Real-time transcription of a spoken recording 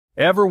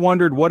Ever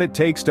wondered what it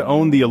takes to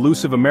own the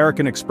elusive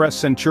American Express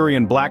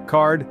Centurion Black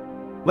Card?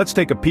 Let's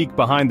take a peek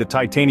behind the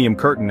titanium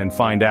curtain and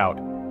find out.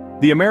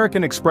 The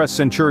American Express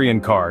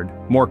Centurion Card,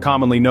 more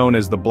commonly known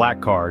as the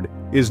Black Card,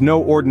 is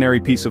no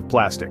ordinary piece of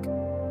plastic.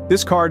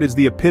 This card is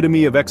the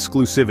epitome of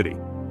exclusivity,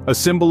 a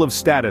symbol of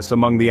status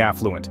among the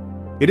affluent.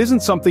 It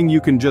isn't something you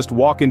can just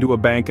walk into a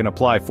bank and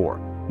apply for.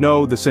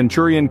 No, the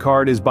Centurion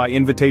Card is by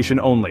invitation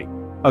only,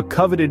 a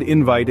coveted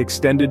invite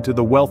extended to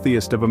the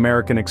wealthiest of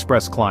American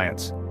Express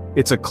clients.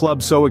 It's a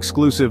club so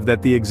exclusive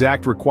that the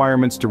exact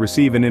requirements to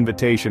receive an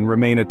invitation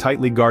remain a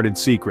tightly guarded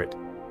secret.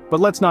 But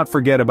let's not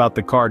forget about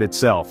the card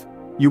itself.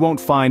 You won't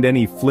find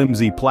any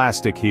flimsy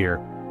plastic here.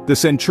 The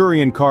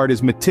Centurion Card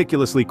is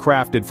meticulously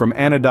crafted from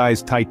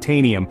anodized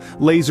titanium,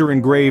 laser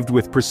engraved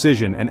with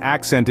precision and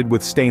accented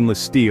with stainless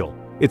steel.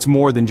 It's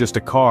more than just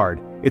a card,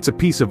 it's a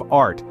piece of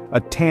art, a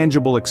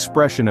tangible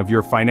expression of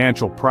your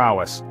financial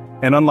prowess.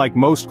 And unlike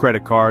most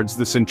credit cards,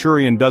 the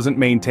Centurion doesn't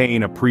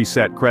maintain a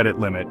preset credit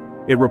limit.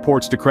 It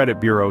reports to credit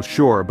bureaus,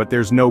 sure, but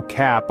there's no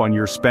cap on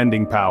your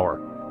spending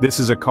power. This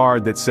is a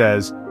card that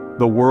says,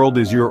 "The world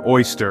is your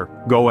oyster,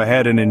 go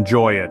ahead and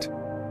enjoy it."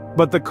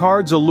 But the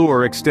card's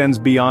allure extends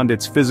beyond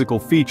its physical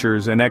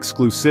features and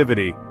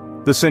exclusivity.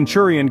 The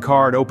Centurion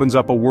Card opens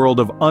up a world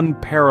of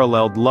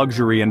unparalleled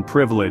luxury and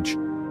privilege.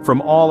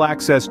 From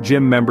all-access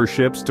gym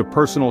memberships to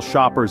personal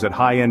shoppers at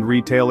high-end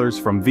retailers,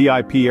 from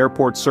VIP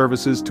airport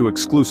services to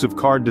exclusive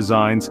card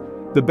designs,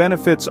 the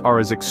benefits are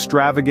as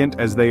extravagant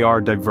as they are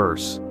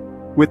diverse.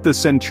 With the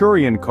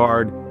Centurion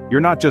Card,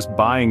 you're not just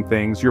buying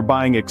things, you're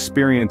buying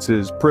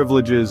experiences,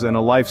 privileges, and a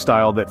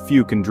lifestyle that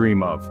few can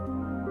dream of.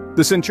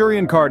 The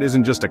Centurion Card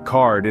isn't just a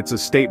card, it's a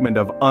statement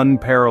of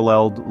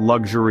unparalleled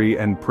luxury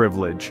and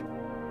privilege.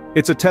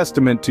 It's a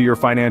testament to your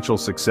financial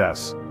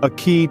success, a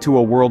key to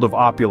a world of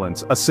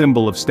opulence, a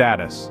symbol of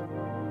status.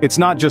 It's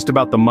not just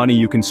about the money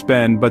you can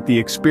spend, but the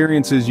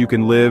experiences you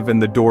can live and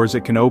the doors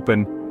it can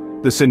open.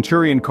 The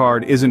Centurion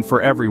Card isn't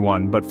for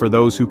everyone, but for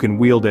those who can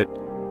wield it,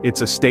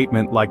 it's a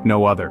statement like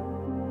no other.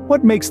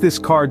 What makes this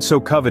card so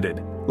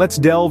coveted? Let's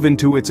delve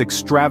into its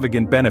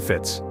extravagant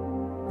benefits.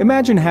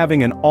 Imagine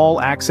having an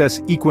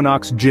all-access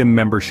Equinox gym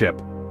membership.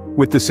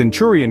 With the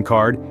Centurion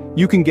Card,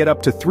 you can get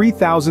up to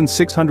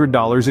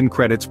 $3,600 in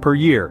credits per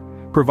year,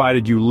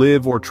 provided you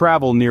live or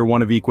travel near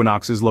one of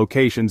Equinox's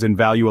locations and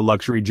value a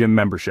luxury gym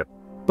membership.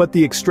 But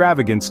the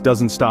extravagance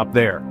doesn't stop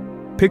there.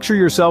 Picture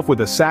yourself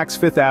with a Saks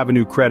Fifth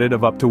Avenue credit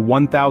of up to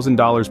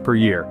 $1,000 per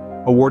year,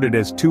 awarded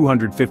as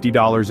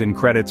 $250 in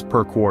credits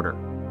per quarter.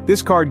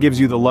 This card gives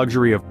you the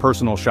luxury of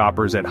personal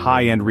shoppers at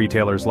high-end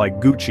retailers like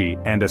Gucci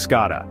and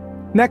Escada.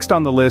 Next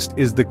on the list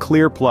is the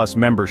Clear Plus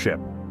membership.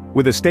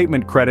 With a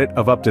statement credit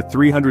of up to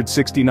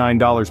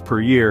 $369 per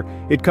year,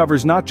 it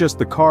covers not just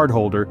the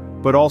cardholder,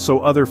 but also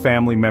other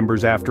family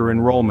members after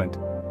enrollment.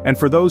 And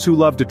for those who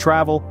love to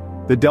travel,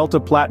 the Delta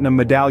Platinum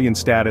Medallion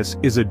status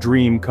is a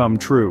dream come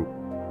true.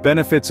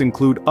 Benefits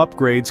include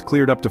upgrades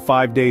cleared up to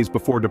 5 days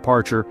before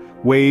departure,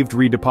 waived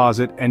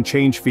redeposit and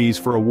change fees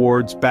for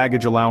awards,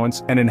 baggage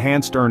allowance, and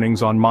enhanced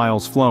earnings on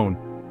miles flown.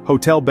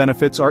 Hotel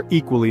benefits are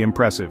equally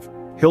impressive.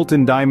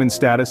 Hilton Diamond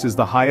status is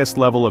the highest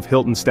level of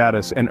Hilton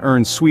status and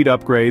earns suite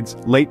upgrades,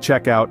 late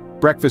checkout,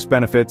 breakfast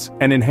benefits,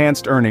 and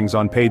enhanced earnings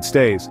on paid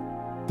stays.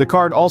 The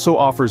card also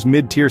offers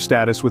mid-tier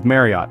status with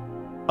Marriott.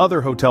 Other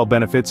hotel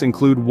benefits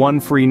include one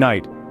free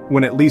night,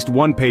 when at least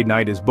one paid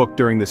night is booked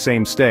during the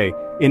same stay,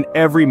 in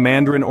every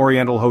Mandarin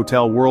Oriental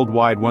hotel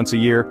worldwide once a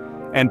year,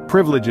 and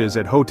privileges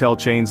at hotel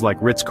chains like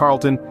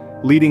Ritz-Carlton,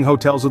 leading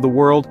hotels of the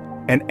world,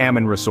 and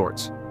Amex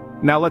resorts.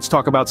 Now let's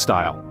talk about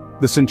style.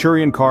 The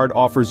Centurion Card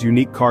offers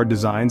unique card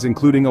designs,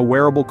 including a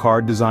wearable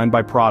card designed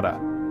by Prada.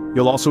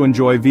 You'll also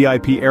enjoy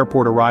VIP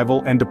airport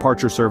arrival and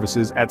departure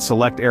services at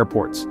select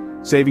airports,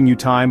 saving you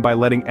time by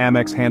letting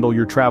Amex handle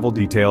your travel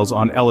details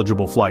on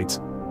eligible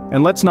flights.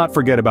 And let's not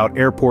forget about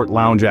airport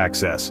lounge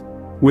access.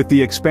 With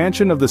the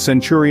expansion of the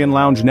Centurion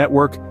Lounge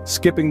network,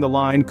 skipping the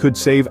line could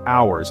save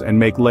hours and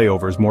make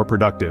layovers more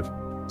productive.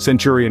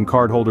 Centurion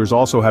cardholders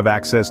also have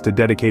access to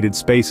dedicated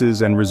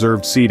spaces and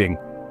reserved seating.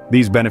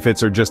 These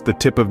benefits are just the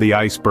tip of the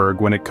iceberg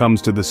when it comes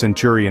to the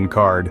Centurion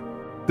Card.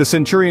 The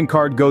Centurion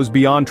Card goes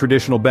beyond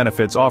traditional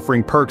benefits,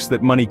 offering perks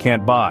that money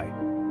can't buy.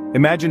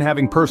 Imagine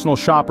having personal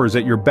shoppers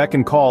at your beck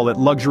and call at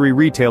luxury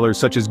retailers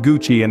such as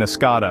Gucci and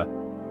Escada.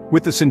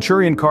 With the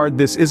Centurion Card,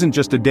 this isn't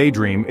just a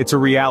daydream, it's a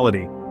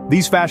reality.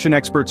 These fashion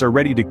experts are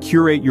ready to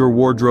curate your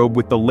wardrobe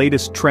with the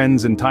latest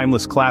trends and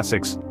timeless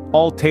classics,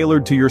 all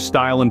tailored to your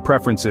style and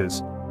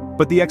preferences.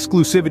 But the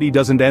exclusivity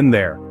doesn't end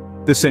there.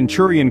 The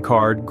Centurion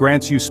Card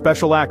grants you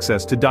special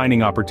access to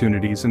dining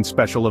opportunities and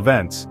special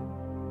events.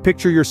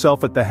 Picture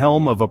yourself at the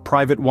helm of a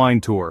private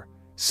wine tour,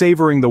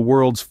 savoring the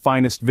world's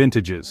finest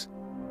vintages.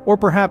 Or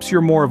perhaps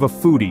you're more of a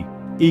foodie,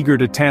 eager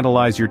to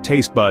tantalize your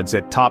taste buds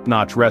at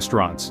top-notch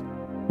restaurants.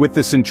 With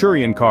the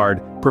Centurion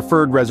Card,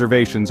 preferred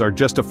reservations are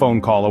just a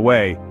phone call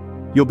away.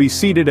 You'll be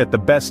seated at the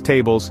best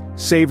tables,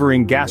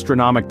 savoring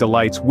gastronomic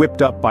delights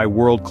whipped up by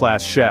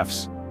world-class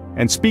chefs.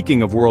 And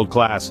speaking of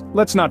world-class,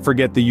 let's not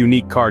forget the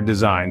unique card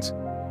designs.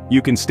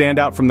 You can stand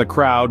out from the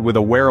crowd with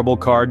a wearable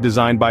card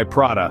designed by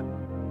Prada.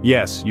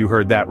 Yes, you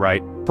heard that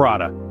right,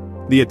 Prada.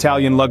 The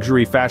Italian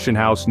luxury fashion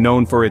house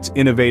known for its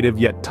innovative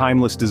yet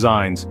timeless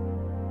designs.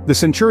 The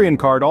Centurion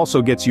card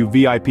also gets you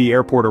VIP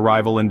airport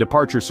arrival and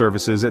departure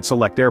services at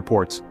select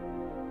airports.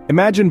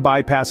 Imagine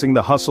bypassing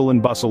the hustle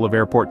and bustle of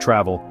airport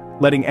travel,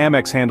 letting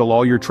Amex handle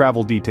all your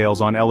travel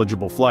details on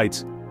eligible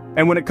flights.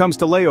 And when it comes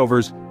to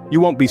layovers, you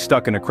won't be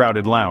stuck in a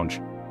crowded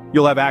lounge.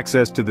 You'll have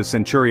access to the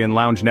Centurion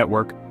Lounge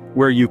network,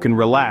 where you can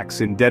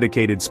relax in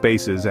dedicated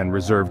spaces and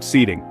reserved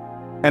seating.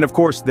 And of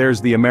course,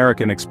 there's the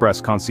American Express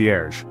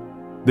concierge.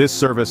 This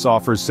service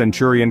offers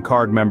Centurion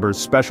card members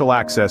special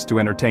access to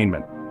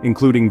entertainment,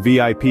 including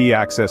VIP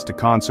access to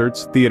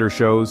concerts, theater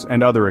shows,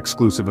 and other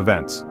exclusive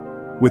events.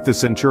 With the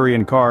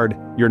Centurion card,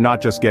 you're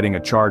not just getting a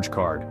charge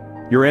card.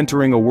 You're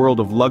entering a world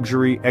of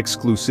luxury,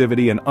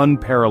 exclusivity, and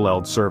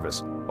unparalleled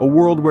service. A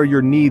world where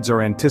your needs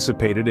are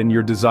anticipated and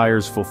your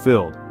desires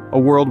fulfilled. A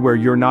world where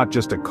you're not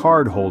just a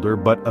card holder,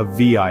 but a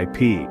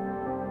VIP.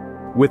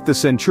 With the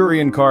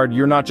Centurion card,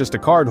 you're not just a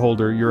card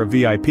holder, you're a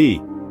VIP.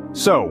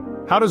 So,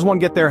 how does one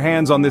get their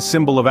hands on this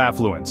symbol of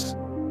affluence?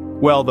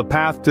 Well, the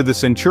path to the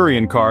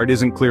Centurion card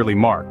isn't clearly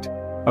marked.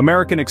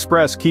 American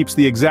Express keeps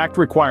the exact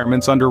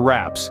requirements under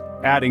wraps,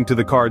 adding to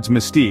the card's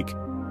mystique.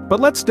 But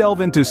let's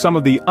delve into some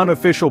of the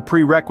unofficial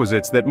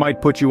prerequisites that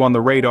might put you on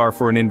the radar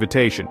for an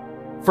invitation.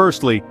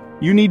 Firstly,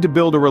 you need to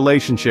build a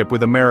relationship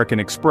with American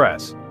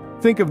Express.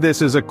 Think of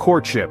this as a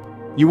courtship.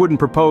 You wouldn't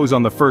propose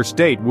on the first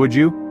date, would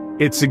you?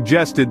 It's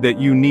suggested that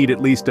you need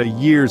at least a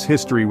year's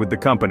history with the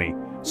company.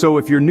 So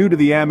if you're new to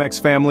the Amex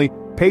family,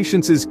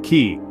 patience is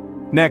key.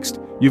 Next,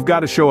 you've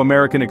got to show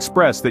American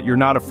Express that you're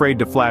not afraid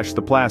to flash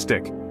the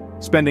plastic.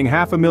 Spending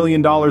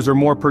 $500,000 or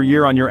more per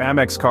year on your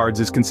Amex cards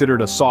is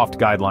considered a soft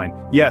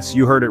guideline. Yes,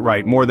 you heard it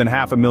right, more than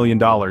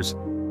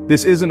 $500,000.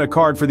 This isn't a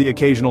card for the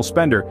occasional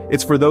spender,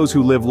 it's for those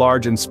who live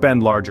large and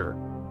spend larger.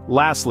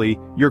 Lastly,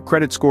 your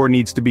credit score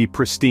needs to be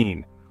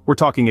pristine. We're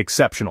talking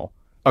exceptional.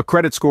 A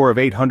credit score of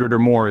 800 or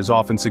more is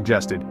often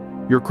suggested.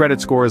 Your credit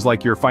score is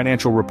like your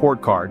financial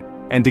report card,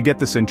 and to get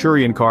the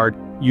Centurion card,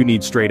 you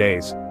need straight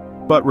A's.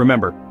 But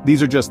remember,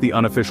 these are just the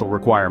unofficial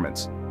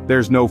requirements.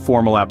 There's no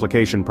formal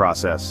application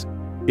process.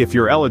 If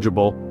you're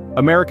eligible,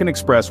 American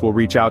Express will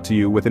reach out to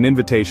you with an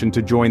invitation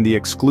to join the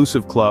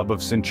exclusive club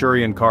of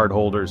Centurion card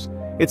holders.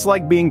 It's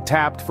like being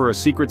tapped for a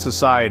secret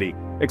society,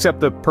 except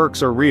the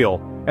perks are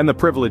real, and the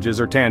privileges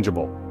are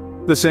tangible.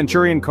 The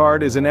Centurion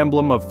card is an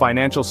emblem of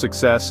financial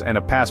success and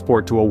a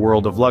passport to a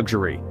world of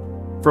luxury.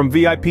 From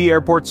VIP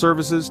airport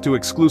services to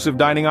exclusive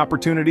dining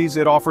opportunities,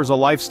 it offers a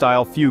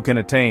lifestyle few can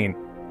attain.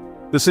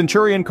 The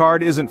Centurion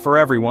card isn't for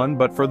everyone,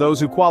 but for those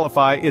who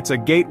qualify, it's a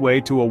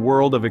gateway to a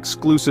world of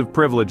exclusive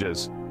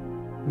privileges.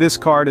 This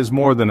card is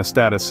more than a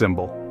status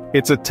symbol.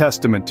 It's a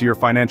testament to your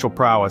financial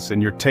prowess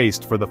and your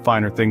taste for the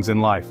finer things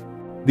in life.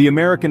 The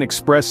American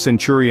Express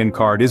Centurion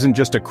card isn't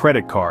just a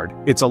credit card,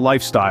 it's a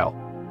lifestyle.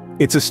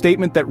 It's a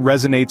statement that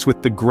resonates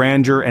with the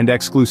grandeur and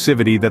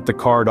exclusivity that the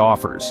card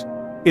offers.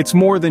 It's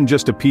more than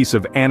just a piece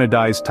of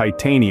anodized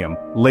titanium,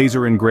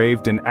 laser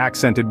engraved and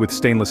accented with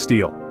stainless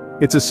steel.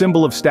 It's a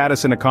symbol of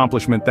status and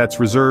accomplishment that's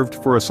reserved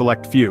for a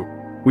select few.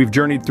 We've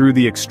journeyed through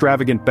the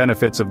extravagant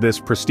benefits of this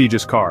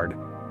prestigious card.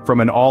 From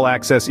an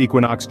all-access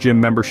Equinox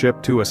gym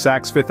membership to a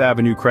Saks Fifth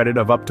Avenue credit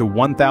of up to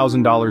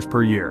 $1,000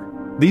 per year.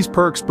 These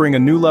perks bring a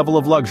new level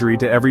of luxury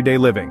to everyday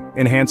living,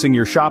 enhancing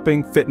your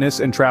shopping, fitness,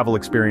 and travel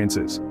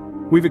experiences.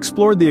 We've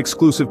explored the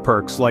exclusive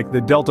perks like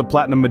the Delta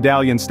Platinum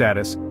Medallion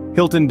status,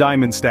 Hilton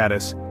Diamond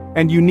status,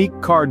 and unique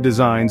card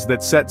designs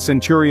that set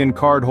Centurion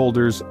card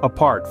holders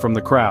apart from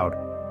the crowd.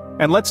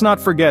 And let's not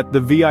forget the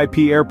VIP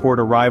airport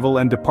arrival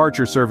and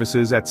departure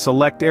services at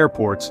select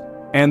airports,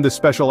 and the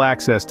special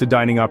access to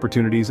dining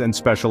opportunities and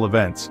special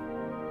events.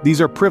 These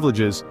are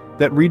privileges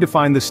that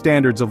redefine the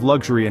standards of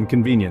luxury and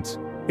convenience.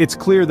 It's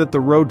clear that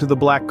the road to the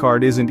Black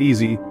Card isn't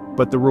easy,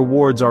 but the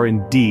rewards are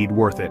indeed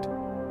worth it.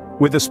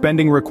 With a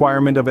spending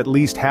requirement of at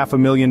least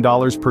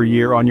 $500,000 per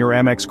year on your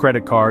Amex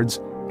credit cards,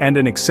 and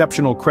an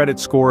exceptional credit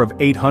score of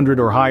 800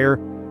 or higher,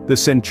 the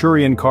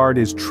Centurion card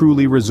is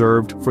truly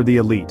reserved for the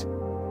elite.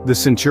 The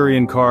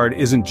Centurion card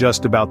isn't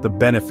just about the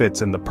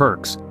benefits and the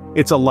perks.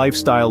 It's a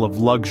lifestyle of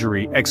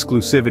luxury,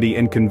 exclusivity,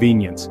 and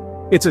convenience.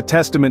 It's a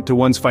testament to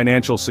one's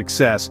financial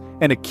success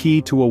and a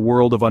key to a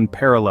world of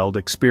unparalleled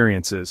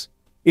experiences.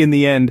 In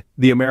the end,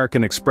 the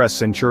American Express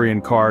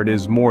Centurion card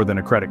is more than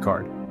a credit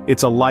card.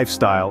 It's a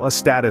lifestyle, a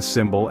status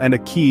symbol, and a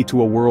key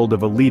to a world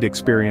of elite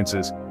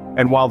experiences.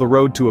 And while the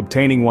road to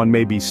obtaining one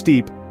may be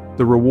steep,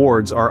 the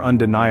rewards are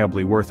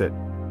undeniably worth it.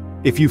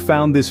 If you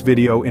found this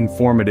video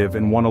informative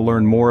and want to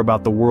learn more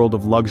about the world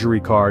of luxury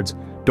cards,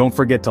 don't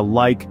forget to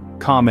like,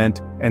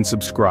 comment, and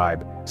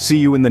subscribe. See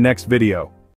you in the next video.